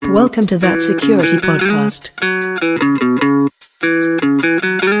Welcome to That Security Podcast.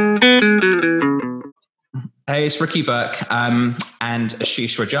 Hey, it's Ricky Burke and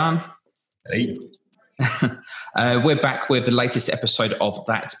Ashish Rajan. Hey. We're back with the latest episode of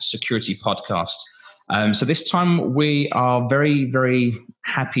That Security Podcast. So this time we are very, very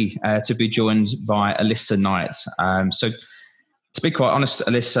happy to be joined by Alissa Knight. So to be quite honest,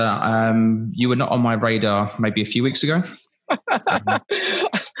 Alissa, you were not on my radar maybe a few weeks ago.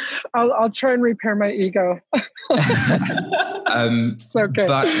 I'll try and repair my ego. It's okay.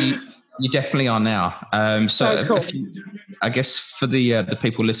 But you definitely are now. Cool. I guess for the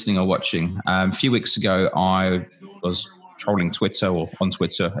people listening or watching, a few weeks ago I was trolling Twitter or on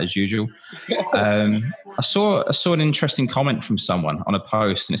Twitter as usual. I saw an interesting comment from someone on a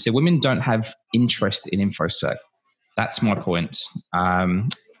post, and it said, "Women don't have interest in InfoSec." That's my point.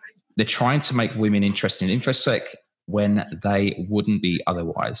 They're trying to make women interested in InfoSec when they wouldn't be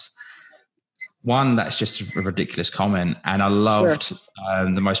otherwise. One, that's just a ridiculous comment, and I loved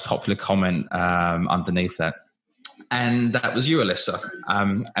the most popular comment underneath that, and that was you, Alissa.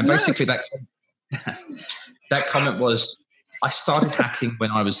 And basically, that comment was, "I started hacking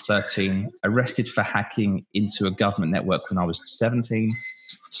when I was 13, arrested for hacking into a government network when I was 17,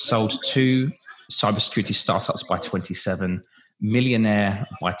 sold 2 cybersecurity startups by 27, millionaire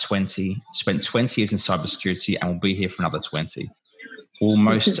by 20, spent 20 years in cybersecurity and will be here for another 20. Will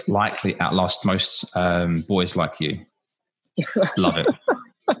most likely outlast most boys like you." Love it.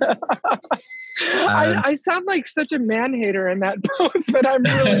 I sound like such a man hater in that post, but I'm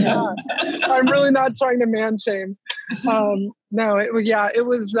really not. I'm really not trying to man shame. No, it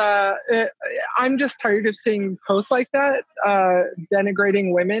was. I'm just tired of seeing posts like that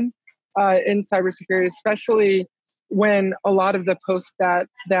denigrating women in cybersecurity, especially when a lot of the posts that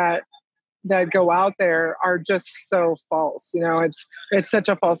go out there are just so false. It's such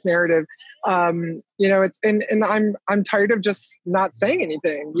a false narrative. It's and I'm tired of just not saying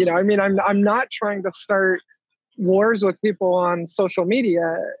anything. I'm not trying to start wars with people on social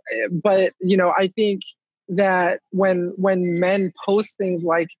media, but I think that when men post things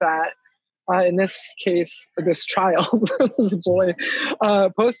like that, in this case, this child, this boy,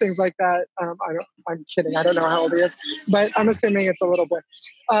 post things like that. I'm kidding. I don't know how old he is, but I'm assuming it's a little boy.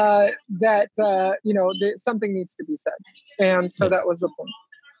 Something needs to be said, and so that was the point.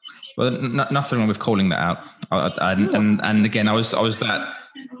 Well, nothing wrong with calling that out. And again, I was that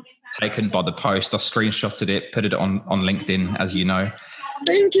taken by the post. I screenshotted it, put it on LinkedIn, as you know.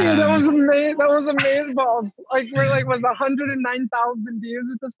 Thank you. That was amazing. That was amazing, balls. We're was 109,000 views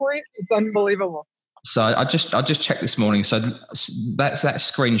at this point. It's unbelievable. So I just checked this morning. So that's that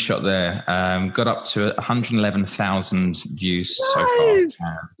screenshot there. Got up to 111,000 views so far.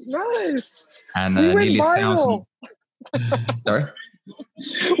 Nice. And we went nearly viral. 1,000. Sorry.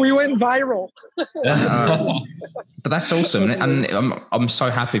 We went viral. But that's awesome, and I'm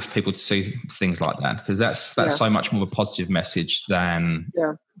so happy for people to see things like that, because that's so much more of a positive message than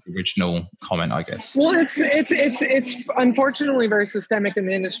the original comment, I guess. Well, it's unfortunately very systemic in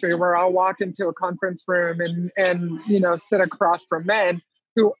the industry, where I'll walk into a conference room and sit across from men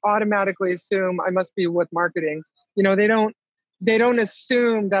who automatically assume I must be with marketing. They don't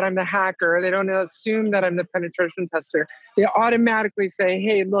assume that I'm the hacker. They don't assume that I'm the penetration tester. They automatically say,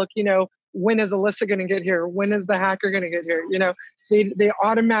 "Hey, look, when is Alissa going to get here? When is the hacker going to get here?" They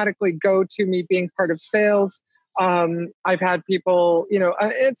automatically go to me being part of sales. I've had people,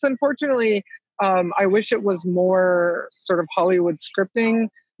 it's unfortunately, I wish it was more sort of Hollywood scripting.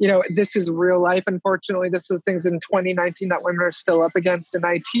 This is real life. Unfortunately, this is things in 2019 that women are still up against in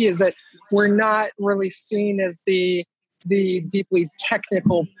IT, is that we're not really seen as the deeply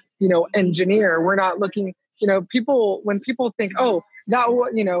technical, engineer. We're not looking, when people think, "Oh,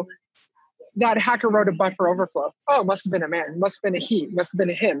 that hacker wrote a buffer overflow. Oh, must have been a man, must have been a he, must have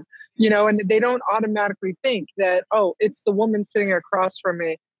been a him," and they don't automatically think that, "Oh, it's the woman sitting across from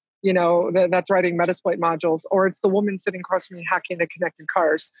me, that's writing Metasploit modules, or it's the woman sitting across from me hacking the connected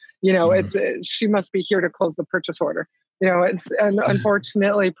cars. She must be here to close the purchase order." It's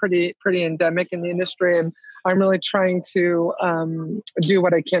unfortunately pretty endemic in the industry, and I'm really trying to do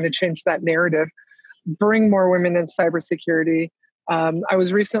what I can to change that narrative, bring more women in cybersecurity. I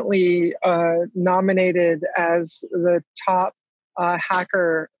was recently nominated as the top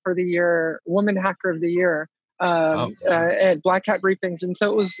hacker for the year, woman hacker of the year at Black Hat briefings, and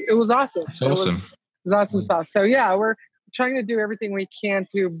so it was awesome. That's awesome. It was awesome sauce. So yeah, we're trying to do everything we can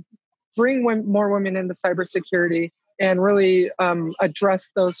to bring more women into cybersecurity and really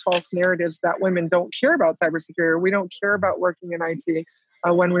address those false narratives that women don't care about cybersecurity. We don't care about working in IT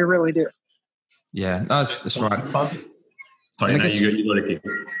when we really do. Yeah, that's right. Sorry, now you go to keep.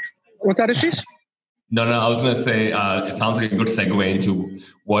 What's that, Ashish? No, I was going to say it sounds like a good segue into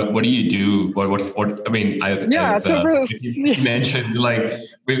what do you do? What I mean, as you mentioned, like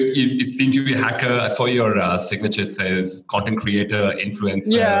you seem to be a hacker. I saw your signature says content creator,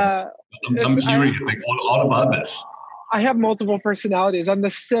 influencer. Yeah, I'm curious, like all about this. I have multiple personalities. I'm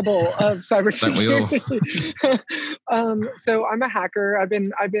the Sybil of cybersecurity. So I'm a hacker.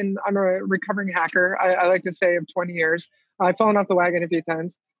 I'm a recovering hacker. I like to say of 20 years. I've fallen off the wagon a few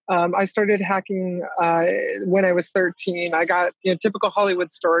times. I started hacking when I was 13. I got typical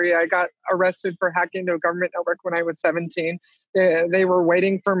Hollywood story. I got arrested for hacking into a government network when I was 17. They were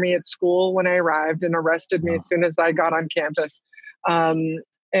waiting for me at school when I arrived and arrested me as soon as I got on campus.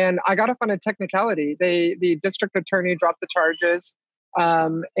 And I got off on a technicality. The district attorney dropped the charges,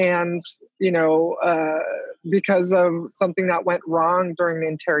 and because of something that went wrong during the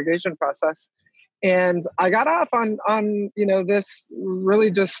interrogation process. And I got off on this really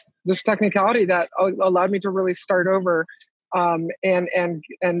just this technicality that allowed me to really start over, and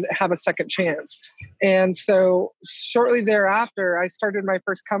have a second chance. And so shortly thereafter, I started my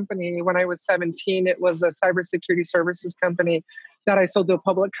first company when I was 17. It was a cybersecurity services company that I sold to a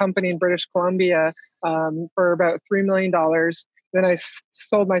public company in British Columbia for about $3 million. Then I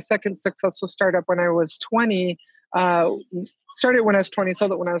sold my second successful startup when I was 20. Started when I was 20,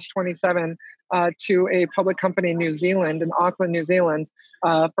 sold it when I was 27 to a public company in New Zealand, in Auckland, New Zealand,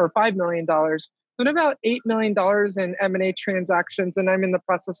 for $5 million. And about $8 million in M&A transactions, and I'm in the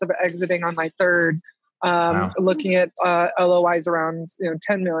process of exiting on my third, looking at LOIs around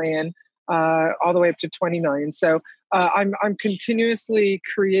 10 million, all the way up to 20 million. So I'm continuously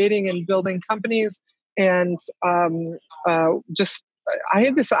creating and building companies, and I just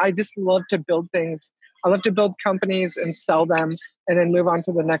love to build things. I love to build companies and sell them, and then move on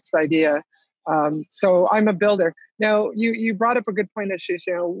to the next idea. So I'm a builder. Now, you brought up a good point, Ashish.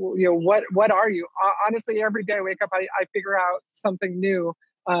 What are you? Honestly, every day I wake up, I figure out something new.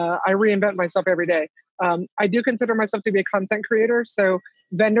 I reinvent myself every day. I do consider myself to be a content creator. So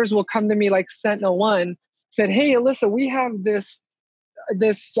vendors will come to me like S01, said, "Hey, Alissa, we have this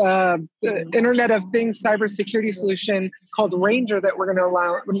Internet of Things cybersecurity solution called Ranger that we're going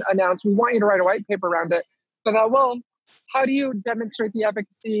to announce. We want you to write a white paper around it." So that, well, how do you demonstrate the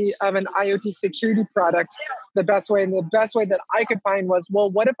efficacy of an IoT security product the best way? And the best way that I could find was, well,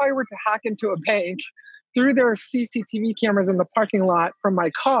 what if I were to hack into a bank through their CCTV cameras in the parking lot from my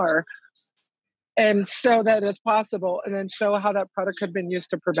car, and show that it's possible, and then show how that product could have been used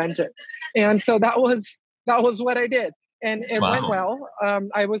to prevent it. And so that was what I did. And it went well.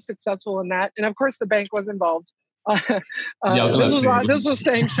 I was successful in that. And of course the bank was involved. This was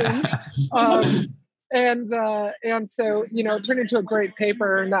sanctioned. And so, it turned into a great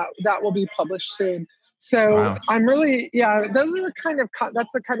paper, and that will be published soon. So I'm really, that's the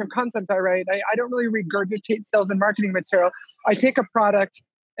kind of content I write. I don't really regurgitate sales and marketing material. I take a product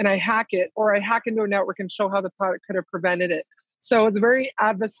and I hack it, or I hack into a network and show how the product could have prevented it. So it's very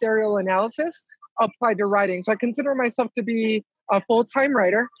adversarial analysis applied to writing. So I consider myself to be a full-time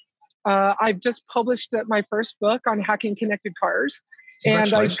writer. I've just published my first book on hacking connected cars.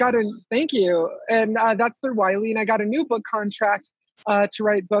 And I got thank you. And that's through Wiley. And I got a new book contract to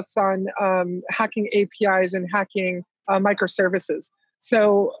write books on hacking APIs and hacking microservices.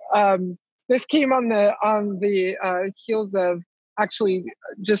 So this came on the heels of actually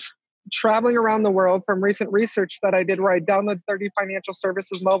just traveling around the world from recent research that I did, where I downloaded 30 financial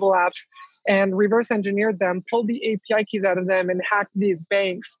services mobile apps and reverse engineered them, pulled the API keys out of them, and hacked these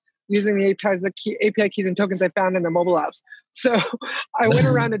banks using the API keys and tokens I found in their mobile apps. So I went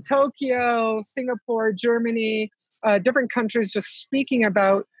around to Tokyo, Singapore, Germany, different countries, just speaking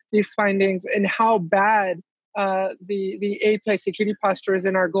about these findings and how bad the API security posture is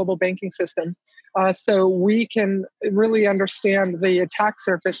in our global banking system. So we can really understand the attack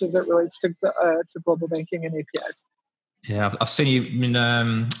surface as it relates to global banking and APIs. Yeah, I've seen you.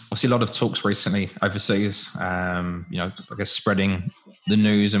 I see a lot of talks recently overseas. I guess spreading the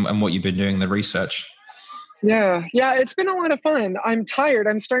news and what you've been doing, the research. Yeah, it's been a lot of fun. I'm tired.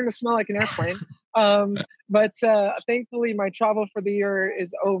 I'm starting to smell like an airplane. But thankfully, my travel for the year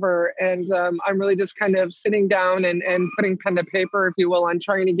is over, and I'm really just kind of sitting down and putting pen to paper, if you will, on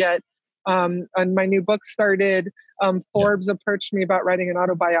trying to get on my new book started. Forbes approached me about writing an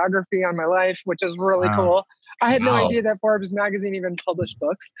autobiography on my life, which is really cool. I had no idea that Forbes magazine even published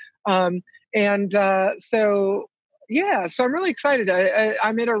books. So I'm really excited.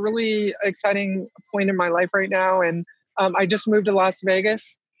 I'm at a really exciting point in my life right now. And I just moved to Las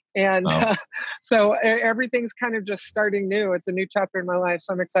Vegas. And so everything's kind of just starting new. It's a new chapter in my life.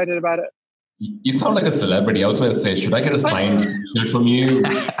 So I'm excited about it. You sound like a celebrity. I was going to say, should I get a signed shirt from you?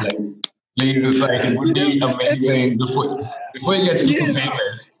 Like, please, it's like, it would be amazing before you get super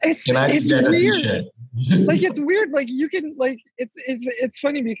famous. Can I get a t-shirt? Like, it's weird. Like, you can, like, it's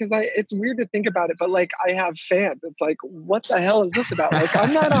funny because it's weird to think about it, but like, I have fans. It's like, what the hell is this about? Like,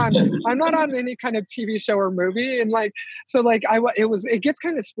 I'm not on any kind of TV show or movie. And like, so like, it gets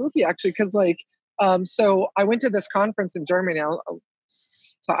kind of spooky actually. Cause like, so I went to this conference in Germany.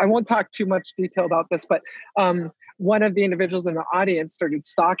 So I won't talk too much detail about this, but one of the individuals in the audience started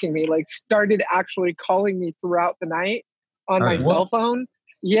stalking me, like started actually calling me throughout the night on my cell phone.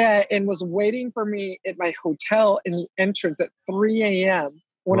 Yeah, and was waiting for me at my hotel in the entrance at 3 a.m.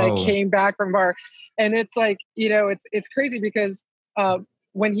 when I came back from bar. And it's like, you know, it's crazy because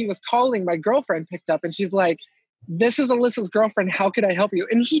when he was calling, my girlfriend picked up and she's like, "This is Alyssa's girlfriend. How could I help you?"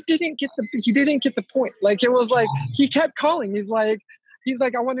 And he didn't get the point. Like, it was like, he kept calling. He's like,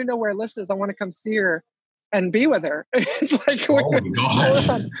 "I want to know where Alyssa is. I want to come see her and be with her." It's like, oh my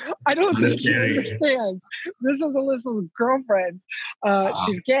God. I don't think she understands. This is Alyssa's girlfriend.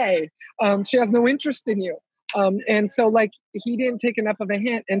 She's gay. She has no interest in you. And so like, he didn't take enough of a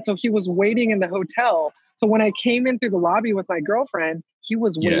hint. And so he was waiting in the hotel. So when I came in through the lobby with my girlfriend, he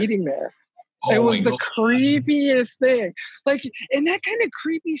was waiting there. It was the creepiest thing. Like, and that kind of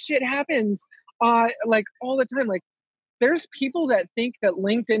creepy shit happens like all the time. Like, there's people that think that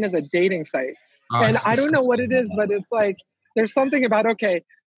LinkedIn is a dating site. And I don't know what it is, but it's like, there's something about, okay,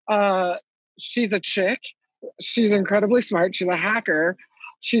 she's a chick. She's incredibly smart. She's a hacker.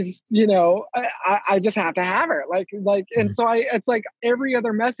 She's, you know, I just have to have her. Like, and so it's like every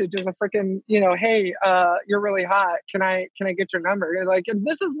other message is a freaking, you know, "Hey, you're really hot. Can I get your number?" You're like, and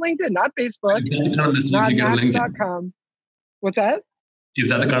this is LinkedIn, not Facebook, not Match.com. What's that? Is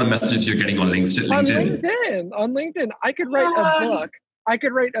that the kind of messages you're getting on LinkedIn? On LinkedIn, I could write a book. I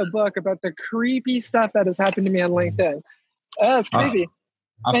could write a book about the creepy stuff that has happened to me on LinkedIn. That's crazy.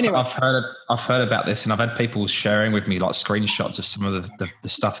 Anyway. I've heard about this, and I've had people sharing with me like screenshots of some of the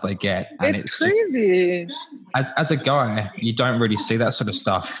stuff they get, and it's crazy. As a guy, you don't really see that sort of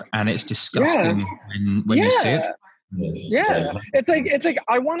stuff, and it's disgusting when you see it. Yeah. It's like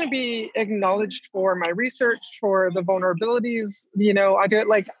I want to be acknowledged for my research, for the vulnerabilities. You know, I do it.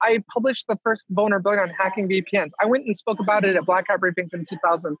 Like, I published the first vulnerability on hacking VPNs. I went and spoke about it at Black Hat briefings in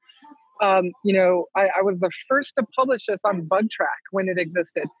 2000. You know, I was the first to publish this on BugTrack when it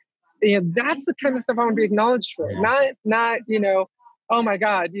existed. And that's the kind of stuff I want to be acknowledged for. Not, you know, "Oh my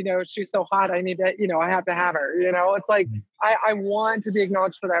God, you know, she's so hot. I need to, you know, I have to have her." You know, it's like, I want to be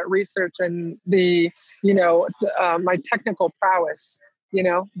acknowledged for that research and the, you know, my technical prowess, you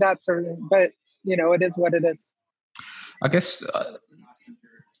know, that sort of thing. But, you know, it is what it is. I guess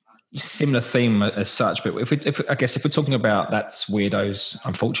similar theme as such, but if we're talking about that's weirdos,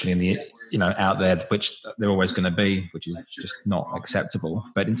 unfortunately, in the, you know, out there, which they're always going to be, which is just not acceptable.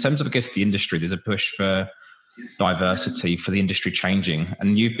 But in terms of, I guess, the industry, there's a push for diversity, for the industry changing,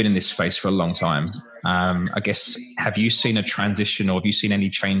 and you've been in this space for a long time. I guess, have you seen a transition, or have you seen any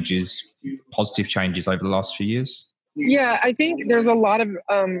changes, positive changes over the last few years? Yeah, I think there's a lot of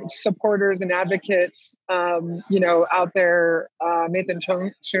supporters and advocates, you know, out there. Nathan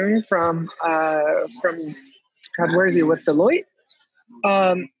Chung from God, where is he, with Deloitte?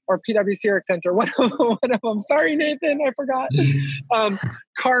 Or PwC or Accenture, one of them. Sorry, Nathan, I forgot.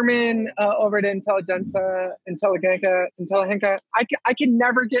 Carmen over at Intelligenca. I can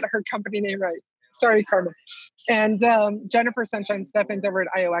never get her company name right. Sorry, Carmen. And Jennifer Sunshine Steffens over at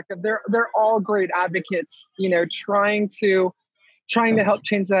IO Active. They're all great advocates, you know, trying to help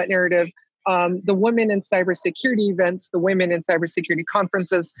change that narrative. The Women in Cybersecurity events, the Women in Cybersecurity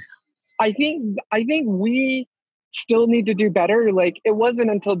conferences. I think we still need to do better. Like, it wasn't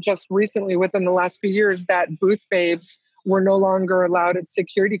until just recently, within the last few years, that booth babes were no longer allowed at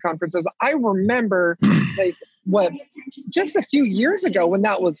security conferences. I remember, like, just a few years ago when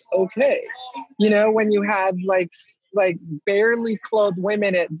that was okay. You know, when you had like barely clothed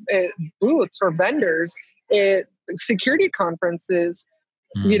women at booths or vendors at security conferences,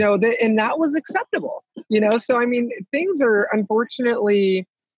 you know, and that was acceptable. You know, so I mean, things are, unfortunately,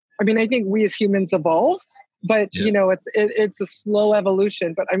 I mean, I think we as humans evolve. But, you know, it's a slow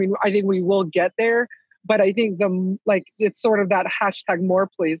evolution. But I mean, I think we will get there. But I think it's sort of that hashtag more,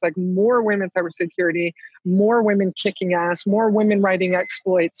 please, like more women cybersecurity, more women kicking ass, more women writing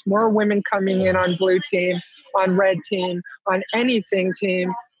exploits, more women coming in on blue team, on red team, on anything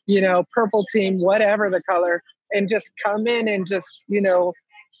team, you know, purple team, whatever the color, and just come in and just, you know,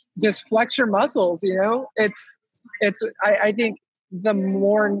 just flex your muscles. You know, I think the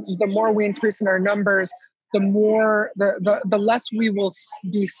more we increase in our numbers, the more the less we will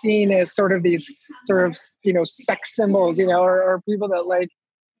be seen as sort of these sort of sex symbols, or people that like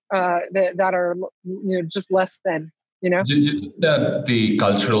that are just less than. Do you think that the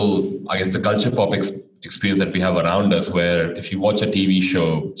culture pop experience that we have around us, where if you watch a TV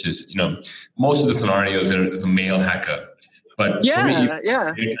show, just most of the scenarios there is a male hacker, but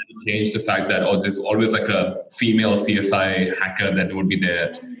change the fact that there's always like a female CSI hacker that would be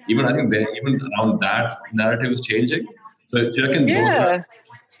there. Even I think even around that narrative is changing. So do you reckon those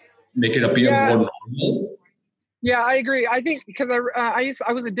make it appear more normal? Yeah, I agree. I think because I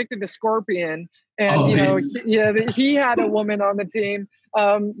was addicted to Scorpion, and he had a woman on the team.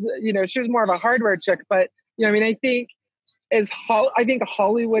 She was more of a hardware chick, but I think I think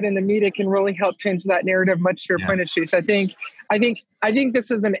Hollywood and the media can really help change that narrative. Much to your point, Ashish. I think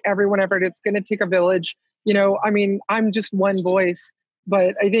this is an everyone effort. It's going to take a village. I'm just one voice,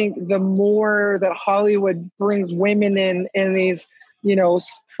 but I think the more that Hollywood brings women in these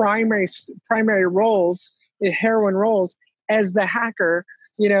primary roles, heroine roles as the hacker,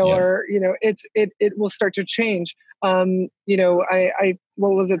 it will start to change.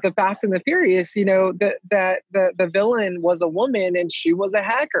 What was it? The Fast and the Furious, that the villain was a woman and she was a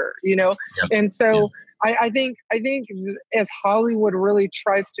hacker, and so I think as Hollywood really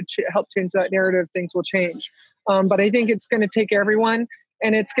tries to help change that narrative, things will change. But I think it's going to take everyone,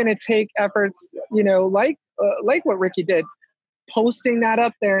 and it's going to take efforts, like what Ricky did, posting that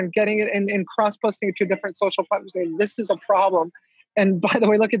up there and getting it and cross-posting it to different social platforms. Saying, this is a problem. And by the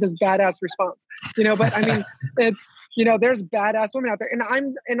way, look at this badass response, but I mean, it's, there's badass women out there, and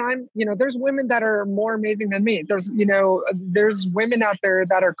I'm, there's women that are more amazing than me. There's women out there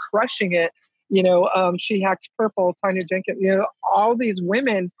that are crushing it. She Hacks Purple, Tanya Jenkins, all these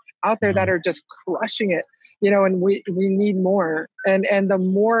women out there that are just crushing it, and we need more. And the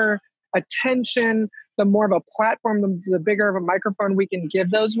more attention, the more of a platform, the bigger of a microphone we can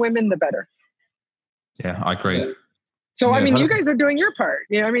give those women, the better. Yeah, I agree. So, you guys are doing your part.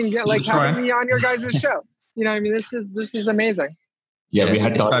 Having me on your guys' show. This is amazing. Yeah, we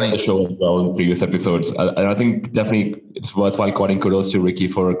had talked on the show as well in previous episodes. And I think definitely it's worthwhile calling kudos to Ricky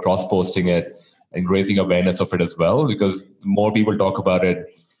for cross-posting it and raising awareness of it as well, because the more people talk about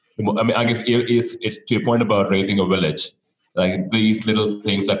it, I guess it's to your point about raising a village, like these little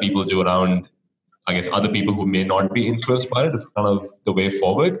things that people do around, I guess, other people who may not be influenced by it is kind of the way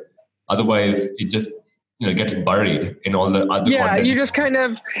forward. Otherwise, it just gets buried in all the other content. You just kind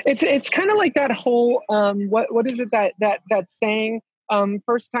of it's kind of like that whole what is it that saying,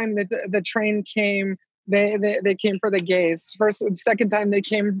 first time that the train came, they came for the gays. Second time they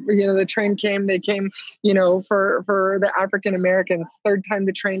came, the train came, they came, for the African Americans. Third time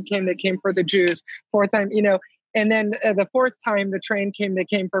the train came, they came for the Jews. Fourth time, and then the fourth time the train came, they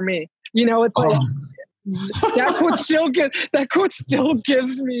came for me. It's like that quote still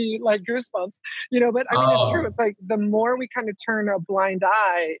gives me like goosebumps, but I mean, it's true. It's like the more we kind of turn a blind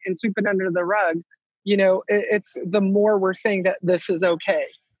eye and sweep it under the rug, it's the more we're saying that this is okay,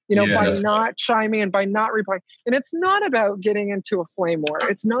 by not chiming and by not replying. And it's not about getting into a flame war.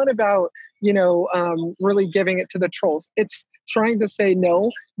 It's not about, really giving it to the trolls. It's trying to say,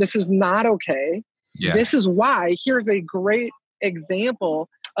 no, this is not okay. Yeah. This is why. Here's a great example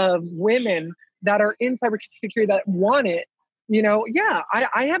of women that are in cybersecurity that want it.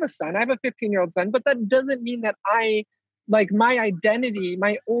 I have a son. I have a 15-year-old son, but that doesn't mean that my identity,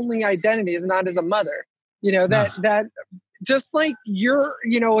 my only identity is not as a mother. That just like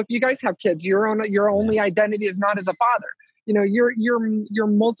if you guys have kids, your only identity is not as a father. You're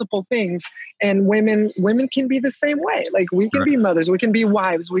multiple things, and women can be the same way. Like we can be mothers, we can be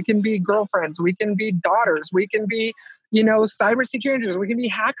wives, we can be girlfriends, we can be daughters, we can be, cybersecurity engineers, we can be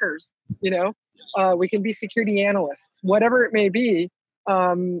hackers, we can be security analysts, whatever it may be.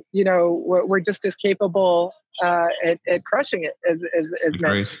 We're just as capable at crushing it as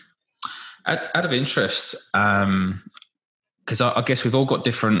men. Out of interest, because I guess we've all got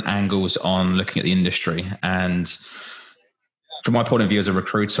different angles on looking at the industry, and from my point of view as a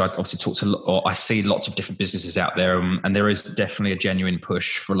recruiter, I obviously I see lots of different businesses out there, and there is definitely a genuine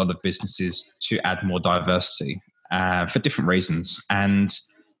push for a lot of businesses to add more diversity for different reasons. And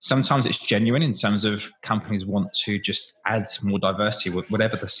sometimes it's genuine in terms of companies want to just add more diversity,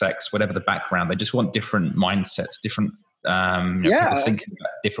 whatever the sex, whatever the background. They just want different mindsets, different people thinking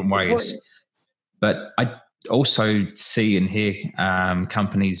about different ways. But I also see and hear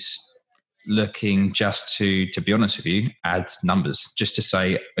companies looking just to be honest with you, add numbers just to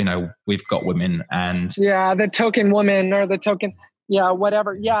say, we've got women and the token woman or the token,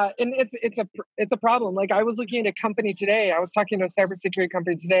 whatever. Yeah. And it's a problem. Like I was looking at a company today, I was talking to a cybersecurity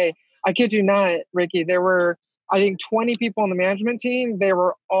company today, I kid you not, Ricky, there were, I think, 20 people on the management team. They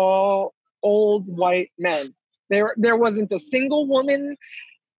were all old white men. There wasn't a single woman.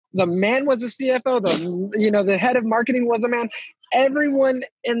 The man was a CFO. The head of marketing was a man. Everyone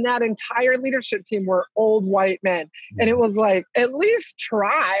in that entire leadership team were old white men. And it was like, at least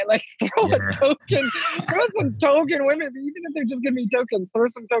try, like throw some token women, even if they're just gonna be tokens, throw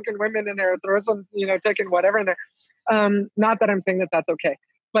some token women in there, throw some, token whatever in there. Not that I'm saying that that's okay,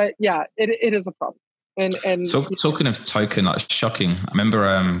 but yeah, it is a problem. And so talking of token, like shocking. I remember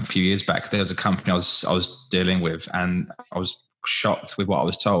a few years back, there was a company I was dealing with, and I was shocked with what I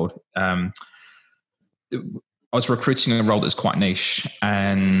was told. I was recruiting a role that's quite niche,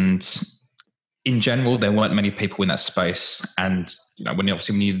 and in general, there weren't many people in that space. And when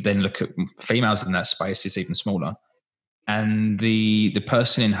you then look at females in that space, it's even smaller. And the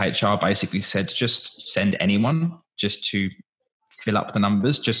person in HR basically said, just send anyone just to fill up the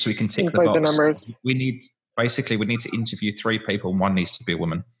numbers, just so we can tick the box. The numbers. We need to interview 3 people, and 1 needs to be a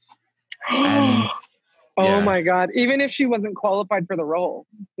woman. And oh my God! Even if she wasn't qualified for the role,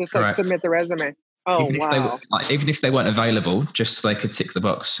 just like submit the resume. Oh, wow. Even if they weren't available, just so they could tick the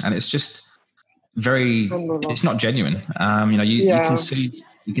box. And it's just it's not genuine.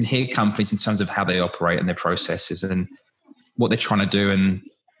 You can hear companies in terms of how they operate and their processes and what they're trying to do. And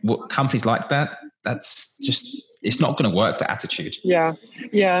what companies like that, that's just, it's not going to work, the attitude. Yeah.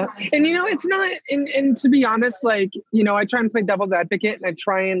 Yeah. And, it's not, and to be honest, like, I try and play devil's advocate, and I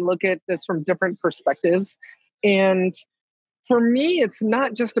try and look at this from different perspectives. And for me, it's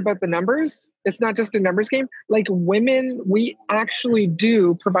not just about the numbers. It's not just a numbers game. Like, women, we actually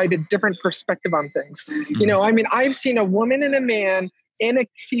do provide a different perspective on things. Mm-hmm. I've seen a woman and a man in a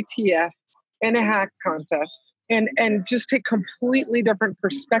CTF, in a hack contest, and just take completely different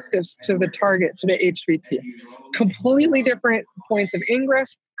perspectives to the target, to the HVT. Completely different points of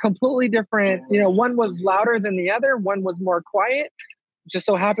ingress, completely different, one was louder than the other, one was more quiet. Just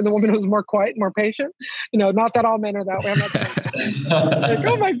so happened the woman was more quiet, more patient. Not that all men are that way. I'm not saying like,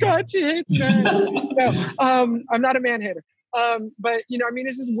 oh my God, she hates men. No, I'm not a man hater. But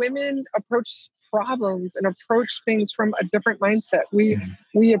it's just women approach problems and approach things from a different mindset.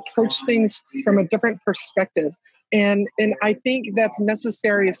 We approach things from a different perspective. And I think that's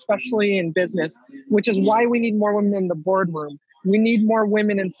necessary, especially in business, which is why we need more women in the boardroom. We need more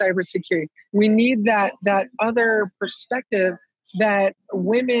women in cybersecurity. We need that other perspective that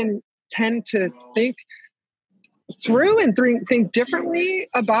women tend to think through and think differently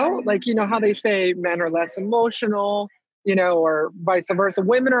about, like, how they say men are less emotional, or vice versa.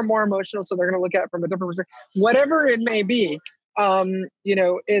 Women are more emotional, so they're going to look at it from a different perspective. Whatever it may be,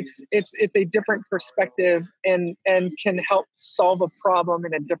 it's a different perspective and can help solve a problem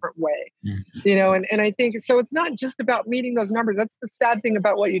in a different way. Mm-hmm. And I think so. It's not just about meeting those numbers. That's the sad thing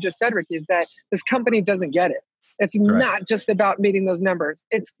about what you just said, Ricky, is that this company doesn't get it. It's not just about meeting those numbers.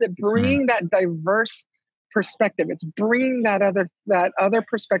 It's bringing that diverse perspective. It's bringing that other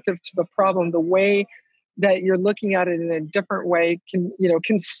perspective to the problem. The way that you're looking at it in a different way can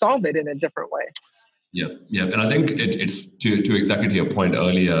solve it in a different way. Yeah. And I think it's to exactly to your point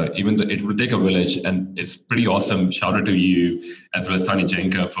earlier, even though it will take a village, and it's pretty awesome. Shout out to you as well as Tani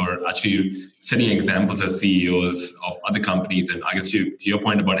Jenka for actually setting examples as CEOs of other companies. And I guess to your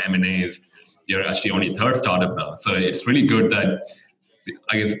point about M&As, you're actually only 3rd startup now. So it's really good that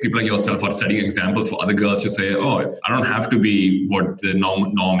I guess people like yourself are setting examples for other girls to say, oh, I don't have to be what the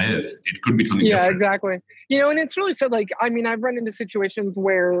norm is. It could be something different. Yeah, exactly. And it's really said, like, I've run into situations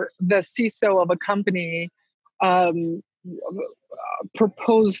where the CISO of a company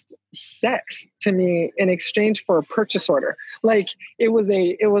proposed sex to me in exchange for a purchase order. Like, it was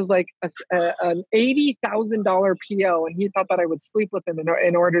like an $80,000 PO, and he thought that I would sleep with him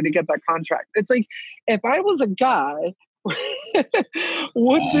in order to get that contract. It's like, if I was a guy,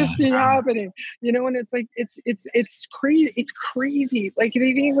 would this be happening? And it's like, it's crazy. It's crazy. Like,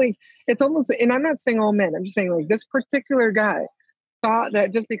 it's almost, and I'm not saying all men, I'm just saying, like, this particular guy thought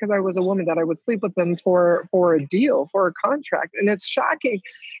that just because I was a woman that I would sleep with them for a deal, for a contract. And it's shocking.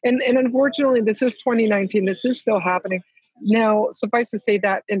 And unfortunately, this is 2019. This is still happening. Now, suffice to say,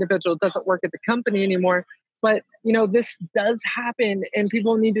 that individual doesn't work at the company anymore. But, this does happen, and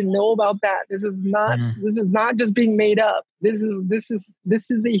people need to know about that. This is not just being made up. This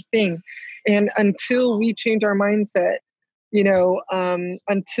is a thing. And until we change our mindset,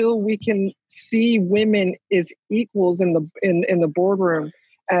 until we can see women as equals in the boardroom,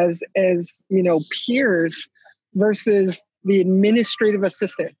 as peers versus the administrative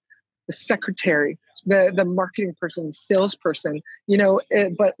assistant, the secretary, the marketing person, salesperson,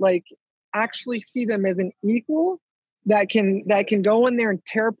 but like, actually see them as an equal, that can go in there and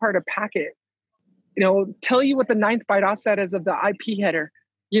tear apart a packet, tell you what the 9th byte offset is of the IP header,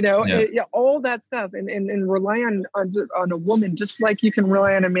 all that stuff, and rely on a woman, just like you can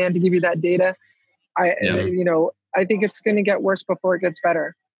rely on a man to give you that data. I think it's going to get worse before it gets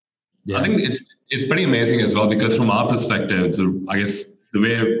better. Yeah. I think it's pretty amazing as well, because from our perspective, Ricky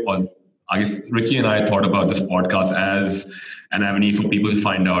and I thought about this podcast as an avenue for people to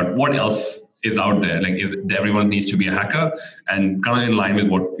find out what else is out there. Like, everyone needs to be a hacker, and kind of in line with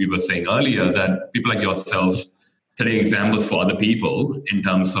what we were saying earlier, that people like yourself setting examples for other people in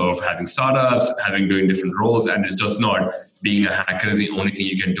terms of having startups, doing different roles, and it's just not being a hacker is the only thing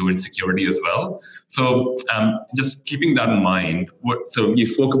you can do in security as well. So just keeping that in mind, so you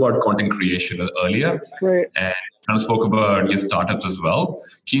spoke about content creation earlier, right? And kind of spoke about your startups as well.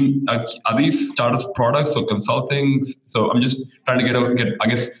 Are these startups products or consulting? So I'm just trying to get I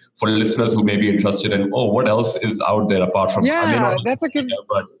guess, for listeners who may be interested in, what else is out there apart from... That's a good...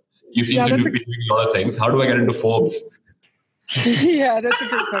 But you seem to be doing a lot of things. How do I get into Forbes? Yeah, that's a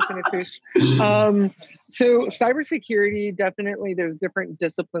great question, Atish. So cybersecurity, definitely there's different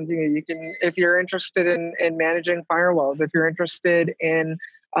disciplines. You can, if you're interested in managing firewalls, if you're interested in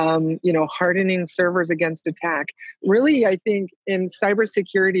hardening servers against attack. Really, I think in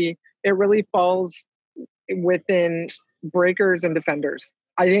cybersecurity, it really falls within breakers and defenders.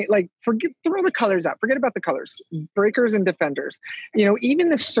 I think, throw the colors out. Forget about the colors. Breakers and defenders. Even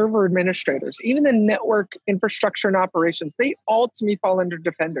the server administrators, even the network infrastructure and operations, they all, to me, fall under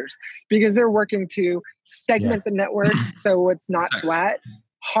defenders, because they're working to segment the network so it's not flat,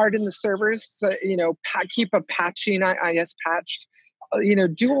 harden the servers, so, keep Apache and IIS patched.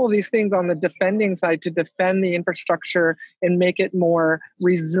 Do all these things on the defending side to defend the infrastructure and make it more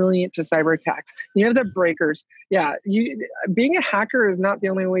resilient to cyber attacks. You have the breakers. Yeah, being a hacker is not the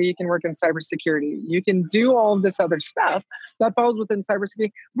only way you can work in cybersecurity. You can do all of this other stuff that falls within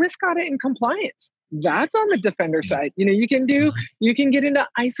cybersecurity. Risk audit and compliance. That's on the defender side. You can get into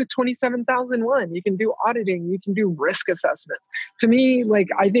ISO 27001. You can do auditing. You can do risk assessments. To me,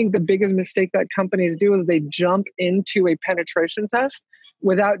 I think the biggest mistake that companies do is they jump into a penetration test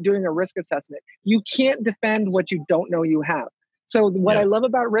without doing a risk assessment. You can't defend what you don't know you have. So what I love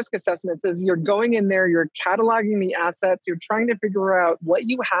about risk assessments is you're going in there, you're cataloging the assets, you're trying to figure out what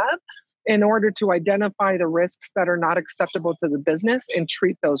you have in order to identify the risks that are not acceptable to the business and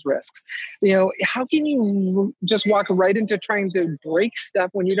treat those risks. How can you just walk right into trying to break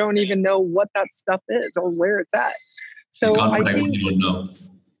stuff when you don't even know what that stuff is or where it's at? So I think,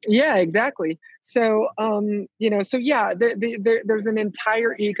 yeah, exactly. So, there's an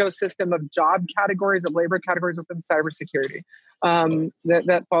entire ecosystem of job categories, of labor categories within cybersecurity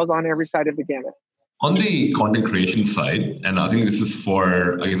that falls on every side of the gamut. On the content creation side, and I think this is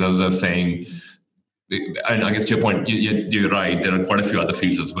for, I guess, as I was saying, and I guess to your point, you're right, there are quite a few other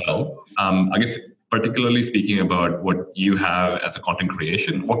fields as well. I guess, particularly speaking about what you have as a content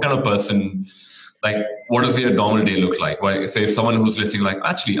creation, what kind of person, what does your normal day look like? Well, say someone who's listening,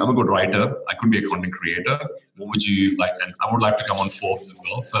 actually, I'm a good writer, I could be a content creator. What would you like? And I would like to come on Forbes as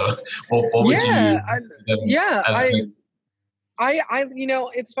well. So, what would you?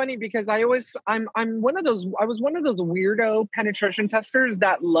 It's funny because I was one of those weirdo penetration testers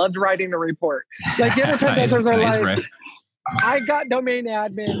that loved writing the report. The other pen testers are I got domain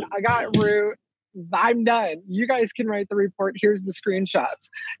admin, I got root, I'm done. You guys can write the report. Here's the screenshots.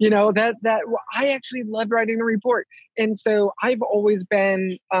 I actually loved writing the report. And so I've always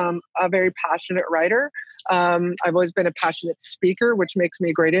been a very passionate writer. I've always been a passionate speaker, which makes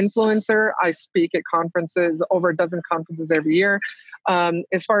me a great influencer. I speak at conferences, over a dozen conferences every year.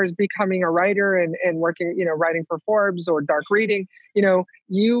 As far as becoming a writer and working, writing for Forbes or dark reading,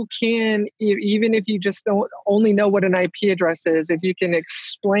 you can, even if you just don't only know what an IP address is, if you can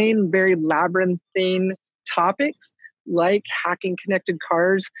explain very labyrinthine topics like hacking connected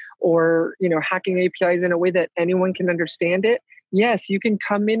cars or, hacking APIs in a way that anyone can understand it, yes, you can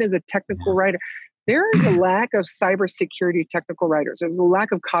come in as a technical writer. There is a lack of cybersecurity technical writers. There's a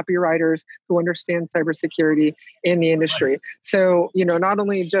lack of copywriters who understand cybersecurity in the industry. So, not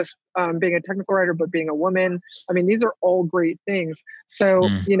only just being a technical writer, but being a woman. I mean, these are all great things. So,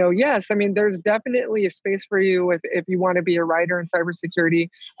 yes, there's definitely a space for you if you want to be a writer in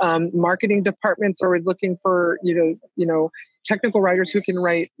cybersecurity. Marketing departments are always looking for, technical writers who can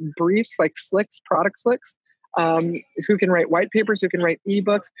write briefs like slicks, product slicks, who can write white papers, who can write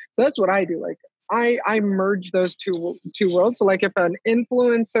ebooks. So that's what I do. I merge those two worlds. So if an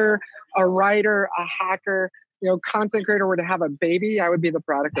influencer, a writer, a hacker, content creator were to have a baby, I would be the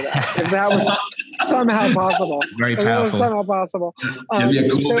product of that. If that was somehow possible. Very powerful. If that was somehow possible. It'd be a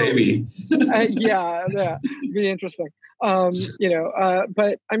cool baby. Yeah, be interesting.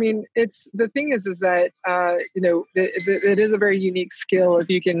 But I mean, the thing is that, it is a very unique skill if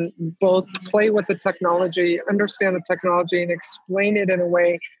you can both play with the technology, understand the technology, and explain it in a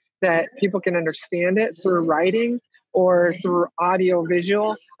way that people can understand it through writing or through audio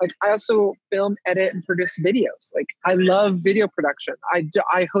visual. Like, I also film, edit, and produce videos. Like, I love video production.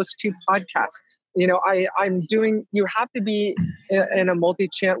 I host 2 podcasts. You have to be in a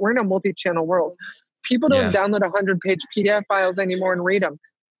multi-channel. We're in a multi-channel world. People don't download 100-page PDF files anymore and read them.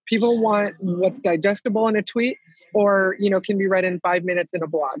 People want what's digestible in a tweet or, can be read in 5 minutes in a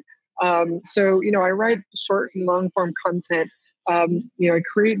blog. So I write short and long form content. I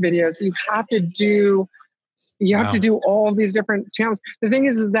create videos. You have to do all of these different channels. The thing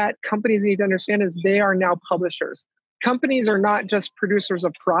is that companies need to understand is they are now publishers. Companies are not just producers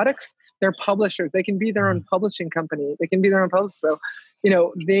of products; they're publishers. They can be their own publishing company. They can be their own publisher. So,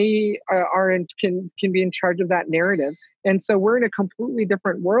 they can be in charge of that narrative. And so we're in a completely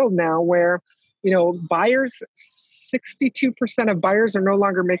different world now, where buyers, 62% of buyers are no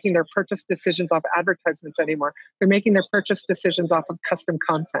longer making their purchase decisions off advertisements anymore. They're making their purchase decisions off of custom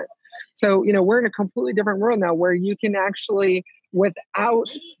content. So, we're in a completely different world now where you can actually, without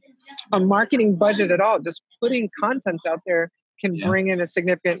a marketing budget at all, just putting content out there can bring in a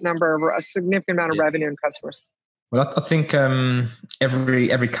significant amount of revenue and customers. Well, I think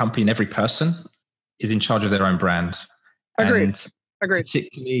every company and every person is in charge of their own brand. Agreed.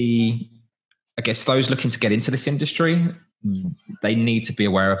 Particularly, I guess those looking to get into this industry, they need to be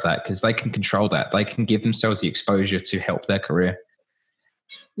aware of that because they can control that. They can give themselves the exposure to help their career.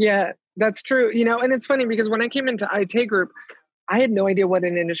 Yeah, that's true. And it's funny because when I came into IT Group, I had no idea what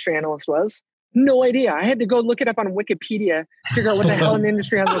an industry analyst was. No idea. I had to go look it up on Wikipedia, figure out what the hell an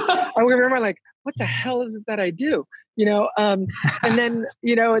industry analyst was. I remember like, what the hell is it that I do? And then,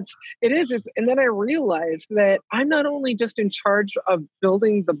 and then I realized that I'm not only just in charge of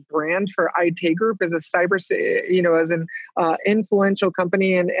building the brand for IT Group as a as an influential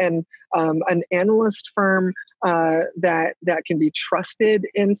company and an analyst firm that can be trusted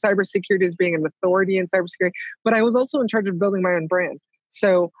in cybersecurity as being an authority in cybersecurity, but I was also in charge of building my own brand.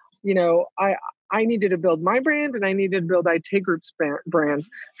 So, I needed to build my brand and I needed to build IT Group's brand.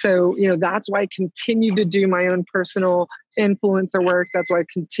 So, that's why I continue to do my own personal influencer work. That's why I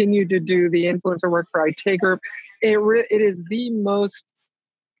continue to do the influencer work for IT Group. It is the most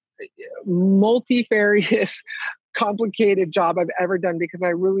multifarious, complicated job I've ever done because I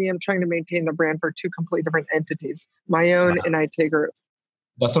really am trying to maintain the brand for 2 completely different entities, my own and IT Group.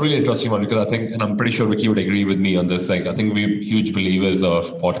 That's a really interesting one because I think, and I'm pretty sure Ricky would agree with me on this, like I think we're huge believers of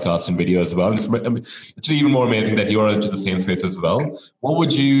podcasts and video as well. It's actually even more amazing that you're into the same space as well. What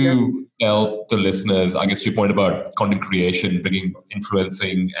would you tell the listeners, I guess, to your point about content creation, bringing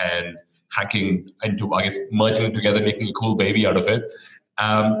influencing and hacking into, I guess, merging it together, making a cool baby out of it.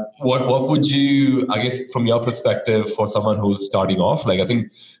 What would you, I guess, from your perspective, for someone who's starting off, like I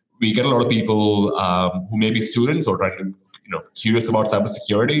think we get a lot of people who may be students or trying to, curious about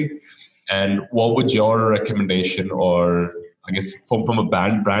cybersecurity. And what would your recommendation, or I guess from a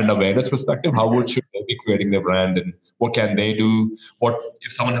brand awareness perspective, how should they be creating their brand, and what can they do? What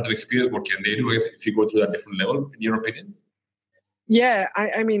if someone has experience? What can they do if you go to that different level, in your opinion? Yeah,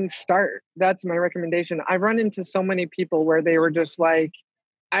 I mean, start. That's my recommendation. I've run into so many people where they were just like,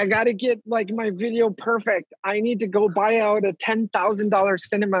 I got to get like my video perfect. I need to go buy out a $10,000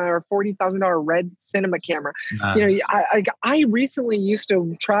 cinema or $40,000 red cinema camera. I recently used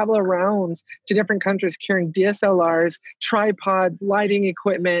to travel around to different countries carrying DSLRs, tripods, lighting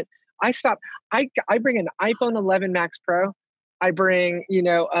equipment. I bring an iPhone 11 Max Pro. I bring,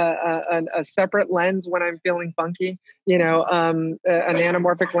 a separate lens when I'm feeling funky, an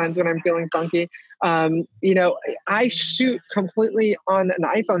anamorphic lens when I'm feeling funky. I shoot completely on an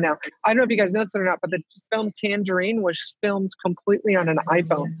iPhone now. I don't know if you guys know this or not, but the film Tangerine was filmed completely on an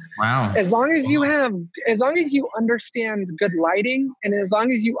iPhone. Wow. As long as you understand good lighting and as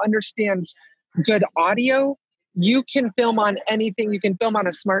long as you understand good audio, you can film on anything. You can film on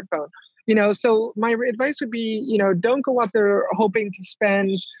a smartphone. So my advice would be, don't go out there hoping to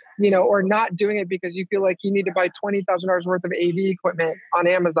spend, or not doing it because you feel like you need to buy $20,000 worth of AV equipment on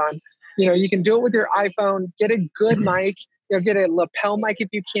Amazon. You can do it with your iPhone, get a good mic, get a lapel mic if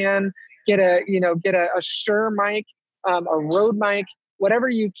you can, get a Shure mic, a Rode mic, whatever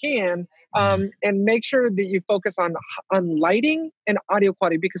you can, and make sure that you focus on lighting and audio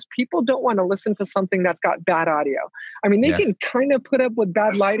quality because people don't want to listen to something that's got bad audio. I mean, they can kind of put up with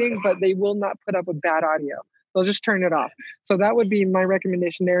bad lighting, but they will not put up with bad audio. they'll just turn it off. So that would be my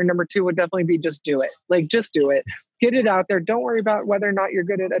recommendation there. Number 2 would definitely be just do it. Like, just do it. Get it out there. Don't worry about whether or not you're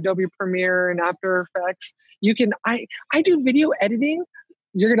good at Adobe Premiere and After Effects. You can, I do video editing.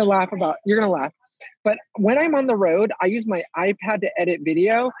 You're going to laugh. But when I'm on the road, I use my iPad to edit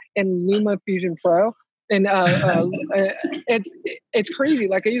video in Luma Fusion Pro. And it's crazy.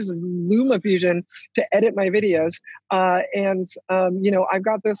 Like, I use Luma Fusion to edit my videos. I've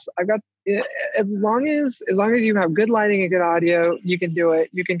got as long as you have good lighting and good audio, you can do it.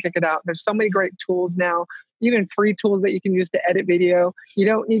 You can kick it out. There's so many great tools now, even free tools that you can use to edit video. You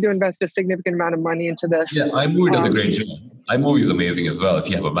don't need to invest a significant amount of money into this. Yeah, iMovie does a great job. iMovie is amazing as well if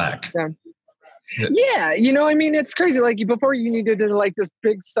you have a Mac. Yeah. Yeah, it's crazy. Like, before, you needed to like this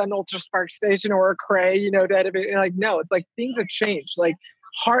big Sun Ultra Spark station or a Cray, to edit it. Like, no, it's like things have changed. Like,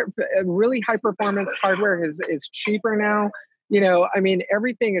 really high performance hardware is cheaper now.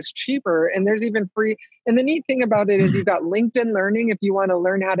 Everything is cheaper, and there's even free. And the neat thing about it is you've got LinkedIn Learning. If you want to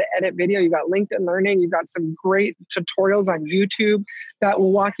learn how to edit video, you've got LinkedIn Learning. You've got some great tutorials on YouTube that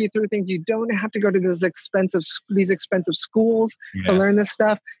will walk you through things. You don't have to go to these expensive schools to learn this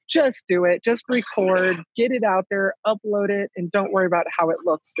stuff. Just do it. Just record, get it out there, upload it, and don't worry about how it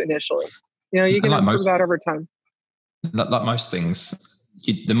looks initially. You can improve that over time. Like most things,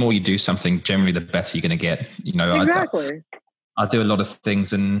 the more you do something, generally the better you're going to get. Exactly. I do a lot of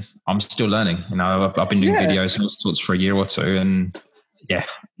things and I'm still learning. I've been doing videos and all sorts for a year or two, and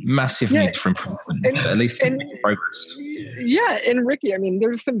massive need for improvement, at least progress. Yeah, and Ricky,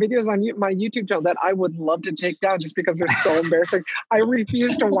 there's some videos on my YouTube channel that I would love to take down just because they're so embarrassing. I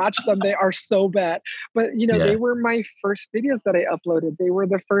refuse to watch them; they are so bad. But they were my first videos that I uploaded. They were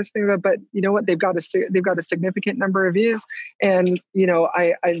the first thing but you know what? They've got a significant number of views, and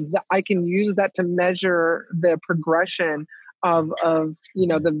I can use that to measure the progression of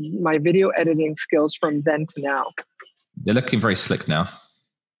my video editing skills from then to now. They're looking very slick now.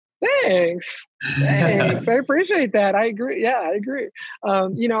 Thanks. I appreciate that. I agree. Yeah, I agree. I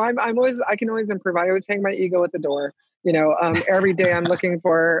can always improve. I always hang my ego at the door. Every day I'm looking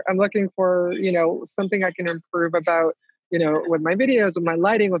for something I can improve about, with my videos, with my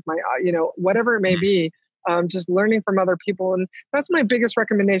lighting, with my, whatever it may be. Just learning from other people. And that's my biggest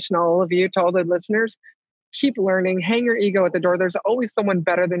recommendation to all of you, to all the listeners. Keep learning, hang your ego at the door. There's always someone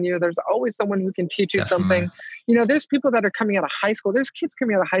better than you. There's always someone who can teach you something. There's people that are coming out of high school. There's kids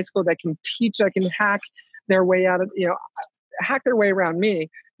coming out of high school that can teach, that can hack their way out of, hack their way around me,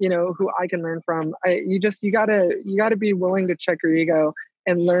 who I can learn from. You gotta be willing to check your ego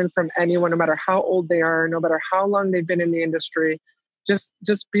and learn from anyone, no matter how old they are, no matter how long they've been in the industry. Just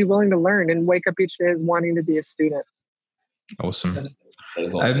be willing to learn and wake up each day as wanting to be a student. Awesome. That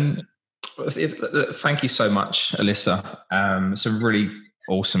is awesome. Thank you so much, Alissa. It's a really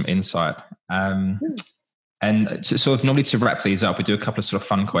awesome insight. And sort of normally to wrap these up, we do a couple of sort of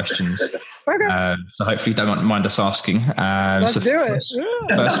fun questions. Okay. So hopefully you don't mind us asking. Let's do it.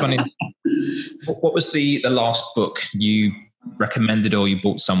 First one is, what was the last book you recommended or you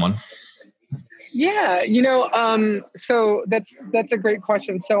bought someone? Yeah, so that's a great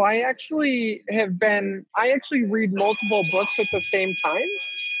question. So I actually read multiple books at the same time.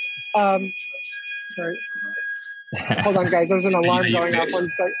 Sorry. Hold on, guys. There's an alarm going off. 1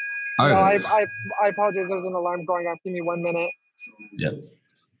 sec. Oh. No, I apologize. There's an alarm going off. Give me 1 minute. Yep.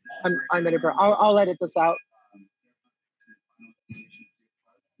 I'm at it. I'll edit this out.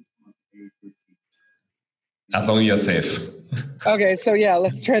 As long as you're safe. Okay, so yeah,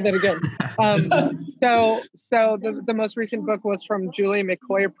 let's try that again. So the most recent book was from Julia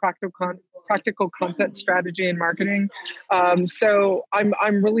McCoy, Practical Content Strategy and Marketing. So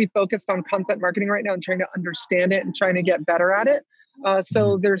I'm really focused on content marketing right now and trying to understand it and trying to get better at it.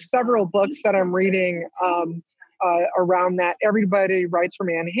 So there's several books that I'm reading around that. Everybody Writes for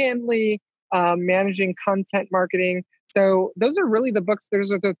Man Handley, Managing Content Marketing. So those are really the books.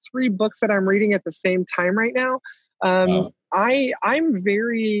 Those are the 3 books that I'm reading at the same time right now. Wow. I'm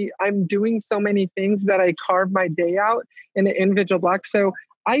doing so many things that I carve my day out in an individual block. So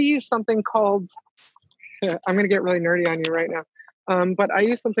I use something called, I'm going to get really nerdy on you right now. But I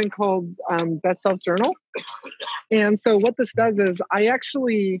use something called Best Self Journal. And so what this does is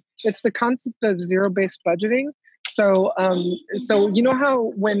it's the concept of zero-based budgeting. So you know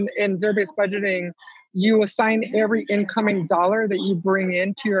how when in zero-based budgeting, you assign every incoming dollar that you bring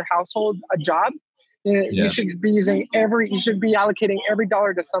into your household a job. You should be allocating every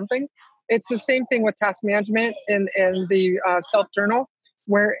dollar to something. It's the same thing with task management and the self journal,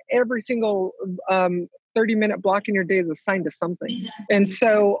 where every single 30-minute block in your day is assigned to something. And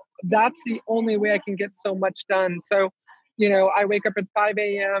so that's the only way I can get so much done. So, I wake up at 5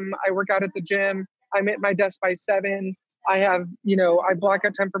 a.m., I work out at the gym, I'm at my desk by 7. I have, I block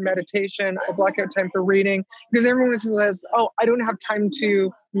out time for meditation. I block out time for reading, because everyone says, oh, I don't have time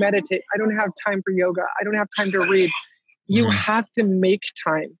to meditate. I don't have time for yoga. I don't have time to read. You have to make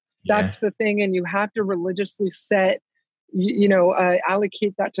time. That's the thing. And you have to religiously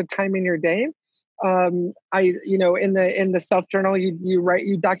allocate that to time in your day. In the self-journal,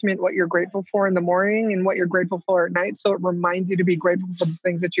 you document what you're grateful for in the morning and what you're grateful for at night. So it reminds you to be grateful for the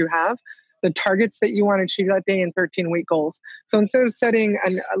things that you have, the targets that you want to achieve that day, in 13-week goals. So instead of setting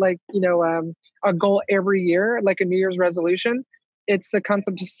a goal every year, like a New Year's resolution, it's the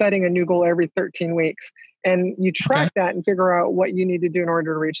concept of setting a new goal every 13 weeks. And you track that and figure out what you need to do in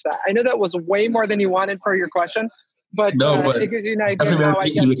order to reach that. I know that was way more than you wanted for your question, but it gives you an idea of how I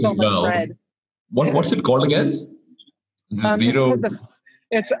get so much read. What's it called again? It's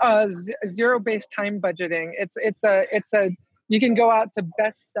zero-based time budgeting. It's a you can go out to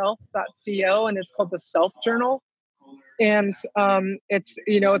bestself.co, and it's called the Self Journal. And it's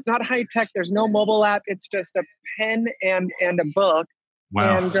not high tech. There's no mobile app. It's just a pen and a book.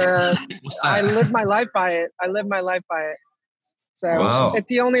 Wow. And I live my life by it. So It's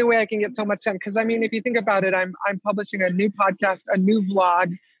the only way I can get so much done. Because if you think about it, I'm publishing a new podcast, a new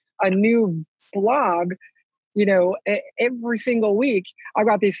vlog, a new blog. Every single week. I've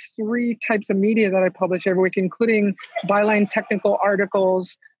got these 3 types of media that I publish every week, including byline technical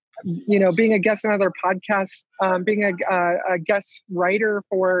articles, being a guest on other podcasts, being a guest writer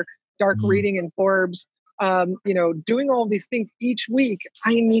for Dark Reading and Forbes, doing all these things each week.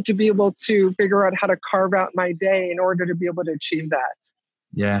 I need to be able to figure out how to carve out my day in order to be able to achieve that.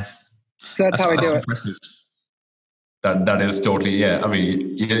 Yeah. So that's how I do impressive. it. That is totally, you're I'm a huge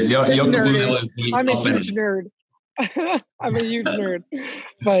nerd. I'm a huge nerd.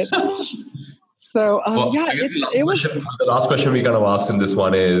 But so, it was. The last question we kind of ask in this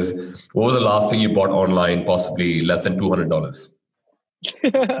one is, what was the last thing you bought online, possibly less than $200? Is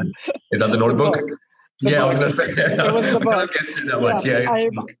that the notebook? I was going to say. It was the book.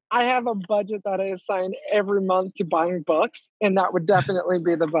 I have a budget that I assign every month to buying books, and that would definitely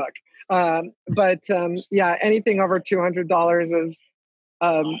be the book. Anything over $200 is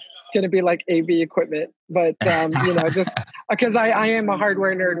going to be like AV equipment. But, just because I am a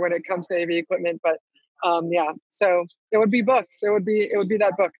hardware nerd when it comes to AV equipment. But, so it would be books. It would be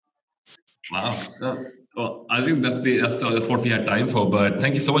that book. Wow. Well, I think that's what we had time for. But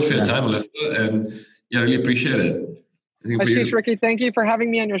thank you so much for your time, Alissa. And really appreciate it. Ashish, Ricky, thank you for having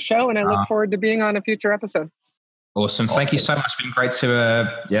me on your show. And I look forward to being on a future episode. Awesome. Thank you so much. It's been great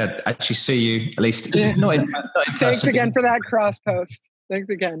to actually see you, at least not in person. Thanks again for that cross post. Thanks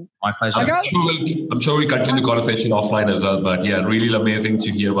again. My pleasure. I'm sure we'll continue the conversation offline as well. But really amazing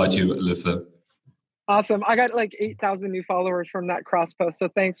to hear about you, Alissa. Awesome. I got like 8,000 new followers from that cross post. So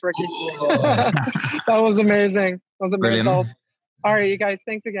thanks, Ricky. That was amazing. That was amazing. All right, you guys.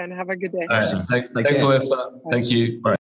 Thanks again. Have a good day. Thanks, Alissa. Thank you. Bye.